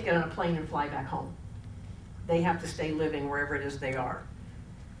 Because we get to get on a plane and fly back home. They have to stay living wherever it is they are.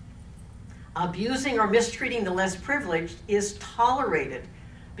 Abusing or mistreating the less privileged is tolerated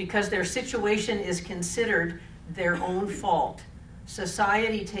because their situation is considered their own fault.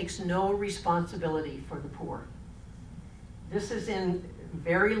 Society takes no responsibility for the poor. This is in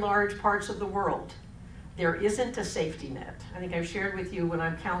very large parts of the world. There isn't a safety net. I think I've shared with you when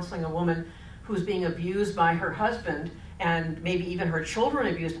I'm counseling a woman who's being abused by her husband and maybe even her children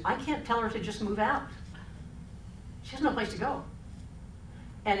abused. I can't tell her to just move out. She has no place to go.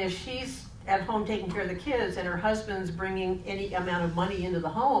 And if she's at home taking care of the kids and her husband's bringing any amount of money into the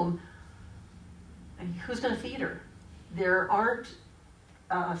home, who's going to feed her? There aren't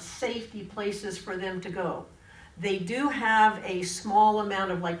safety places for them to go. They do have a small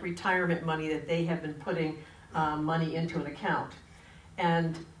amount of like retirement money that they have been putting money into an account.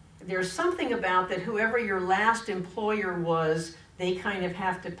 And there's something about that whoever your last employer was, they kind of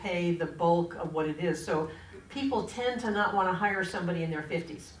have to pay the bulk of what it is. So people tend to not want to hire somebody in their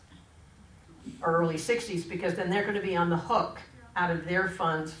 50s or early 60s, because then they're going to be on the hook out of their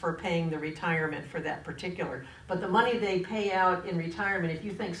funds for paying the retirement for that particular. But the money they pay out in retirement, if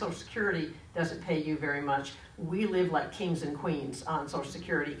you think Social Security doesn't pay you very much, we live like kings and queens on Social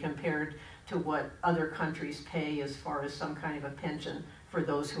Security compared to what other countries pay as far as some kind of a pension for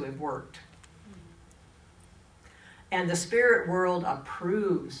those who have worked. And the spirit world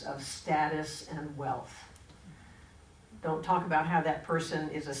approves of status and wealth. Don't talk about how that person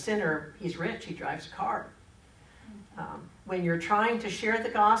is a sinner. He's rich, he drives a car. When you're trying to share the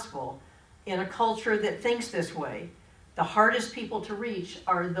gospel in a culture that thinks this way, the hardest people to reach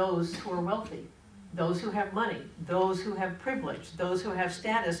are those who are wealthy, those who have money, those who have privilege, those who have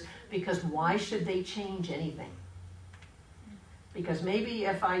status, because why should they change anything? Because maybe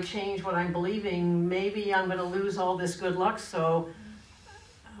if I change what I'm believing, maybe I'm going to lose all this good luck, so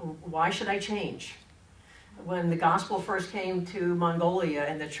why should I change? When the gospel first came to Mongolia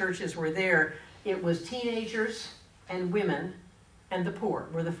and the churches were there, it was teenagers and women and the poor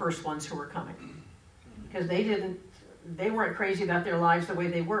were the first ones who were coming. Because they weren't crazy about their lives the way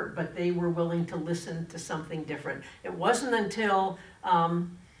they were, but they were willing to listen to something different. It wasn't until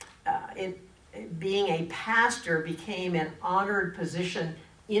being a pastor became an honored position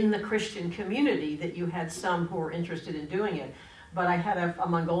in the Christian community that you had some who were interested in doing it. But I had a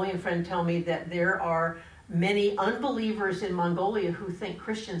Mongolian friend tell me that there are many unbelievers in Mongolia who think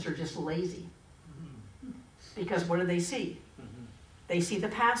Christians are just lazy. Because what do they see? They see the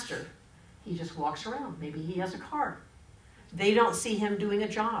pastor. He just walks around. Maybe he has a car. They don't see him doing a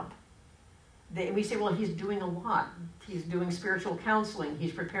job. We say, well, he's doing a lot. He's doing spiritual counseling.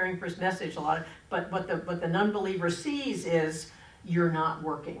 He's preparing for his message a lot. But what the non-believer sees is you're not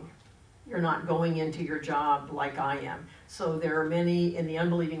working. You're not going into your job like I am. So there are many in the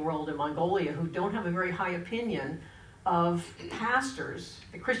unbelieving world in Mongolia who don't have a very high opinion of pastors.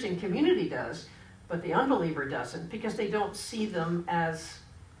 The Christian community does, but the unbeliever doesn't, because they don't see them as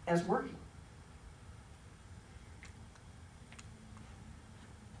working.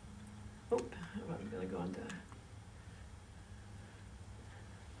 I'm going to go on to...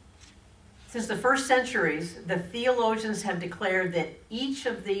 Since the first centuries, the theologians have declared that each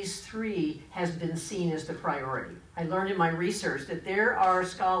of these three has been seen as the priority. I learned in my research that there are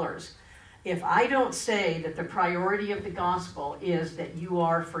scholars. If I don't say that the priority of the gospel is that you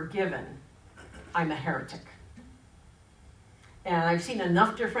are forgiven, I'm a heretic. And I've seen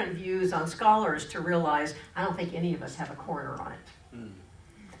enough different views on scholars to realize I don't think any of us have a corner on it.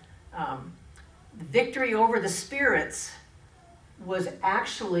 victory over the spirits was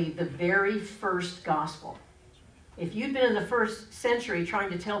actually the very first gospel. If you'd been in the first century trying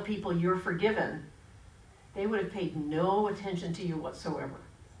to tell people you're forgiven, they would have paid no attention to you whatsoever.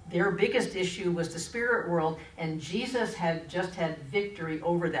 Their biggest issue was the spirit world, and Jesus had just had victory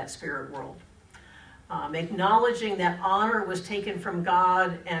over that spirit world. Acknowledging that honor was taken from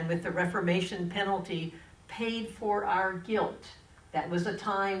God, and with the Reformation penalty paid for our guilt. That was a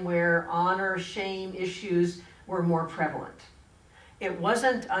time where honor, shame issues were more prevalent. It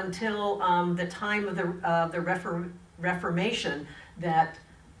wasn't until the time of the Reformation that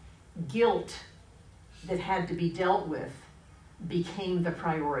guilt that had to be dealt with became the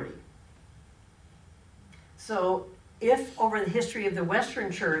priority. So if over the history of the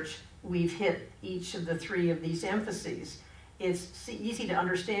Western Church we've hit each of the three of these emphases, it's easy to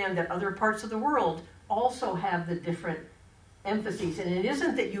understand that other parts of the world also have the different emphases. And it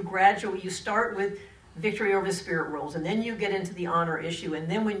isn't that you start with victory over the spirit worlds, and then you get into the honor issue, and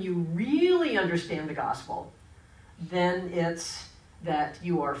then when you really understand the gospel, then it's that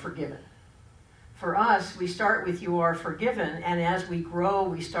you are forgiven. For us, we start with you are forgiven, and as we grow,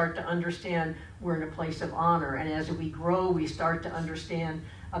 we start to understand we're in a place of honor, and as we grow, we start to understand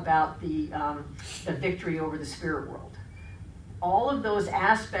about the victory over the spirit world. All of those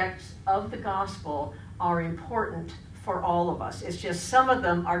aspects of the gospel are important for all of us. It's just some of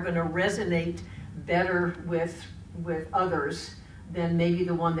them are going to resonate better with others than maybe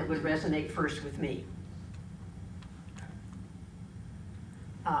the one that would resonate first with me.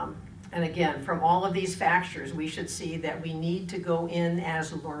 And again, from all of these factors, we should see that we need to go in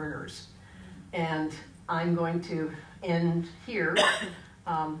as learners. And I'm going to end here.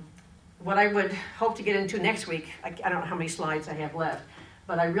 What I would hope to get into next week, I don't know how many slides I have left,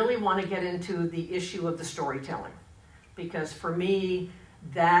 but I really want to get into the issue of the storytelling. Because for me,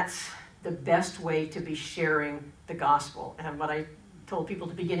 that's the best way to be sharing the gospel. And what I told people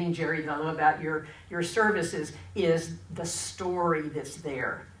at the beginning, Jerry, though, about your services is the story that's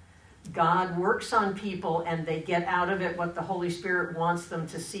there. God works on people and they get out of it what the Holy Spirit wants them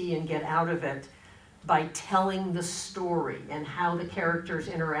to see and get out of it by telling the story and how the characters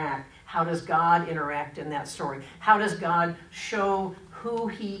interact. How does God interact in that story? How does God show who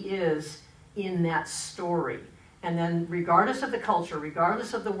he is in that story? And then regardless of the culture,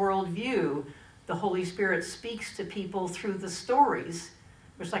 regardless of the worldview, the Holy Spirit speaks to people through the stories,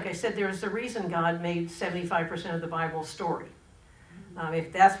 which, like I said, there's a reason God made 75% of the Bible story.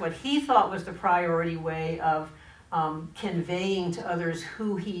 If that's what he thought was the priority way of conveying to others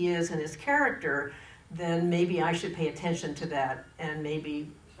who he is and his character, then maybe I should pay attention to that and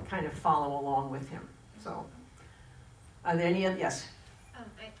maybe kind of follow along with him. So, are there any other? Yes? Can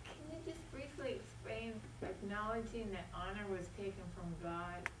you just briefly explain acknowledging that honor was taken from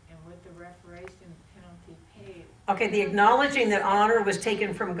God and what the reparation penalty paid? Okay, the acknowledging that honor was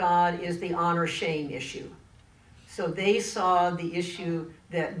taken from God is the honor-shame issue. So they saw the issue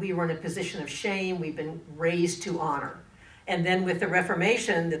that we were in a position of shame, we've been raised to honor. And then with the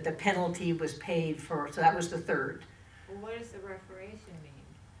Reformation, that the penalty was paid for, so that was the third. Well, what does the Reformation mean?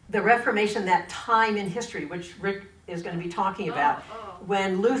 The Reformation, that time in history, which Rick is going to be talking about,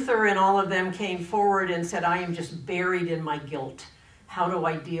 when Luther and all of them came forward and said, I am just buried in my guilt. How do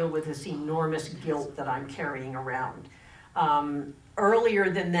I deal with this enormous guilt that I'm carrying around? Earlier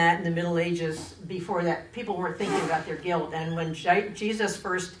than that, in the Middle Ages, before that, people weren't thinking about their guilt. And when Jesus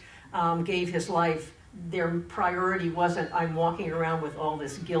first gave his life, their priority wasn't, I'm walking around with all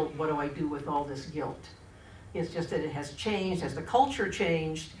this guilt. What do I do with all this guilt? It's just that it has changed. As the culture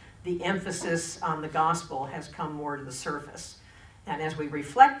changed, the emphasis on the gospel has come more to the surface. And as we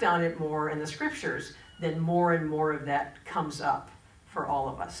reflect on it more in the scriptures, then more and more of that comes up for all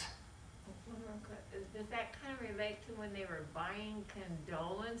of us. Does that kind of relate to when they were buying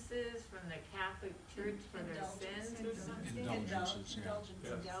condolences from the Catholic Church for their sins or something? Indulgences,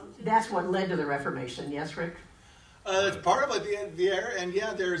 That's what led to the Reformation. Yes, Rick? It's part of it, and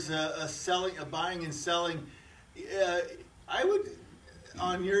yeah, there's a buying and selling. I would,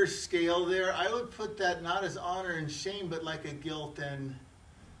 on your scale there, I would put that not as honor and shame, but like a guilt, and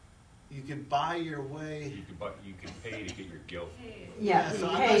you can buy your way. You can pay to get your guilt. Yeah, so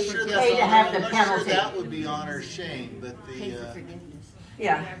pay to have the penalty. I'm not sure that would be honor shame, but Pay for forgiveness.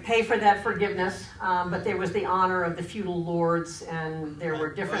 Yeah, pay for that forgiveness, but there was the honor of the feudal lords, and there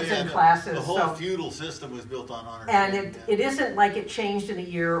were differences in classes. The whole feudal system was built on honor. And it isn't like it changed in a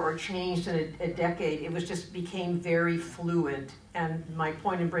year or changed in a decade. It was just became very fluid. And my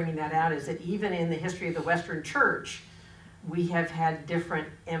point in bringing that out is that even in the history of the Western Church, we have had different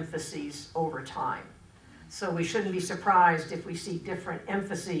emphases over time. So we shouldn't be surprised if we see different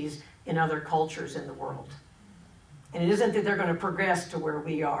emphases in other cultures in the world. And it isn't that they're going to progress to where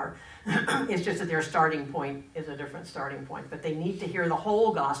we are. It's just that their starting point is a different starting point. But they need to hear the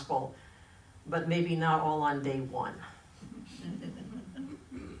whole gospel, but maybe not all on day one.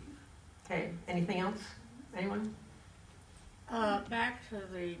 Okay, anything else? Anyone? Back to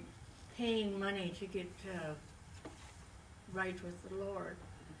the paying money to get right with the Lord.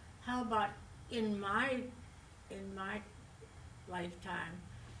 How about in my lifetime,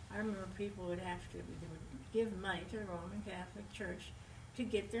 I remember people would have to give money to the Roman Catholic Church to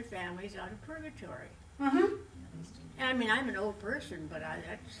get their families out of purgatory. Mm-hmm. And I mean, I'm an old person, but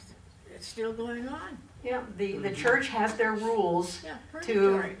it's still going on. Yeah, the church has their rules Yeah,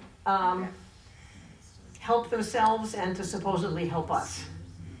 to purgatory. help themselves and to supposedly help us.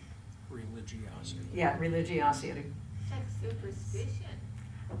 Religiosity. Yeah, religiosity. It's like superstition.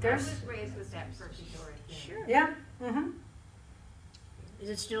 I There's, was raised with that purgatory thing. Sure. yeah, mm-hmm. Is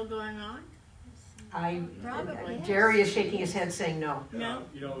it still going on? Probably. Jerry is shaking his head saying no. No.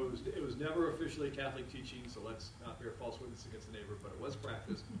 You know, it was never officially Catholic teaching, so let's not bear false witness against the neighbor, but it was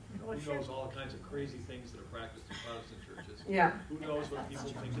practiced. Well, Who sure. knows all kinds of crazy things that are practiced in Protestant churches? Yeah, Who knows what people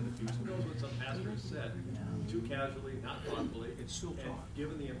think in the pews? Who knows what some pastor has said too casually, not thoughtfully, It's still and taught.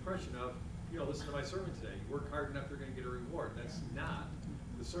 given the impression of, listen to my sermon today. You work hard enough, you're going to get a reward. That's not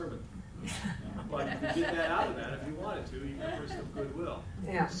the sermon. But you could get that out of that if you wanted to, even for some goodwill.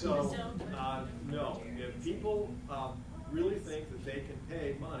 yeah. So, no, if people really think that they can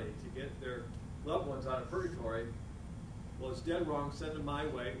pay money to get their loved ones out of purgatory, well, it's dead wrong. Send them my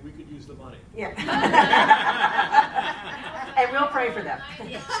way. We could use the money. Yeah. And we'll pray for them. My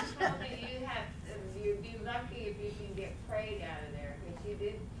mom told me you'd be lucky if you can get prayed out of there, because she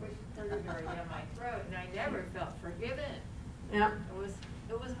did push purgatory down my throat, and I never felt forgiven. Yeah,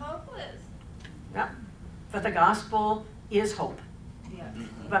 It was hopeless. yeah. But the gospel is hope. Yeah.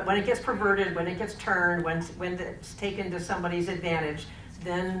 But when it gets perverted, when it gets turned, when it's taken to somebody's advantage,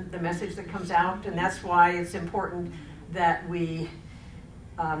 then the message that comes out, and that's why it's important that we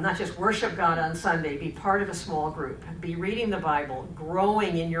not just worship God on Sunday, be part of a small group, be reading the Bible,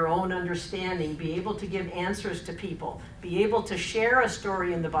 growing in your own understanding, be able to give answers to people, be able to share a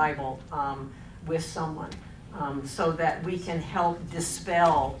story in the Bible with someone, so that we can help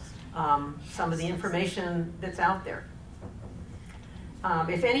dispel some of the information that's out there.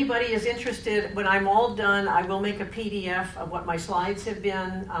 If anybody is interested, when I'm all done, I will make a PDF of what my slides have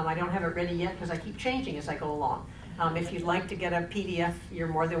been. I don't have it ready yet because I keep changing as I go along. If you'd like to get a PDF, you're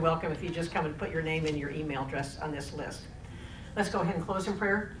more than welcome if you just come and put your name and your email address on this list. Let's go ahead and close in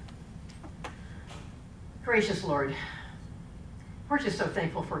prayer. Gracious Lord, we're just so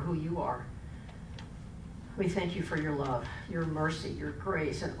thankful for who you are. We thank you for your love, your mercy, your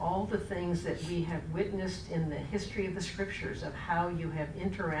grace, and all the things that we have witnessed in the history of the scriptures of how you have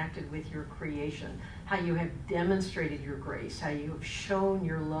interacted with your creation, how you have demonstrated your grace, how you have shown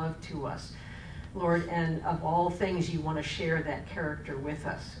your love to us. Lord, and of all things, you want to share that character with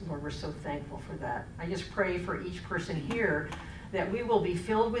us. Lord, we're so thankful for that. I just pray for each person here that we will be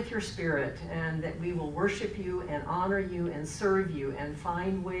filled with your Spirit and that we will worship you and honor you and serve you and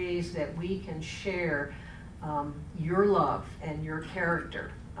find ways that we can share your love and your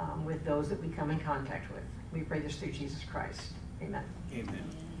character with those that we come in contact with. We pray this through Jesus Christ. Amen. Amen.